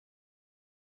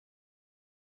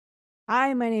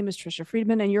Hi, my name is Trisha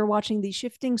Friedman, and you're watching the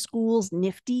Shifting Schools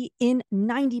Nifty in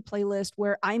 90 playlist,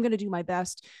 where I'm going to do my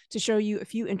best to show you a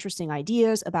few interesting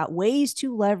ideas about ways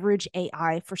to leverage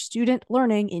AI for student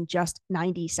learning in just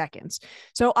 90 seconds.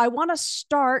 So I want to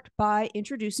start by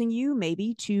introducing you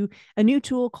maybe to a new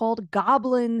tool called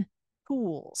Goblin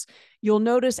Tools. You'll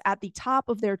notice at the top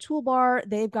of their toolbar,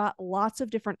 they've got lots of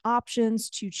different options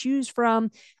to choose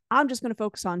from. I'm just going to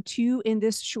focus on two in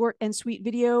this short and sweet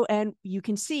video, and you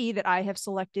can see that I have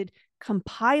selected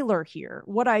compiler here.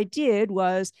 What I did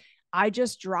was I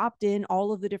just dropped in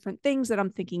all of the different things that I'm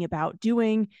thinking about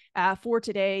doing for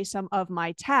today, some of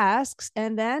my tasks,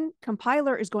 and then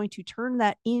compiler is going to turn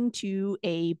that into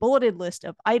a bulleted list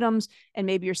of items. And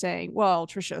maybe you're saying, well,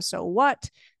 Trisha, so what?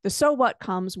 The so what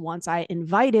comes once I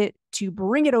invite it to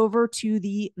bring it over to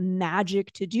the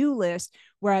magic to-do list,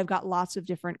 where I've got lots of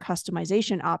different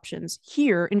customization options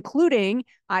here, including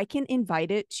I can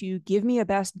invite it to give me a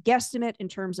best guesstimate in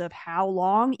terms of how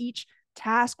long each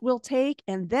task will take.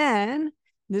 And then,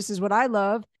 this is what I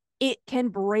love, it can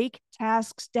break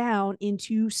tasks down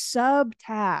into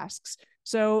subtasks.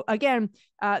 So again,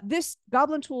 this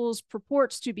Goblin Tools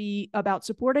purports to be about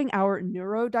supporting our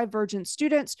neurodivergent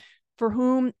students for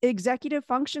whom executive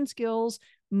function skills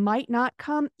might not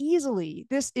come easily.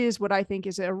 This is what I think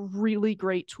is a really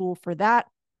great tool for that.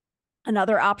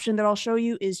 Another option that I'll show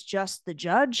you is just the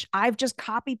judge. I've just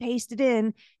copy pasted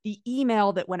in the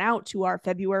email that went out to our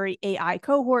February AI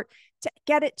cohort to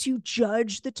get it to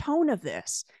judge the tone of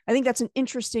this. I think that's an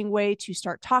interesting way to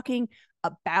start talking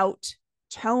about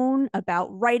tone, about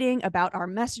writing, about our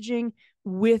messaging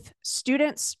with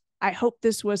students. I hope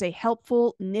this was a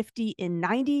helpful Nifty in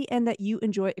 90 and that you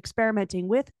enjoy experimenting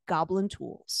with Goblin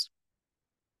Tools.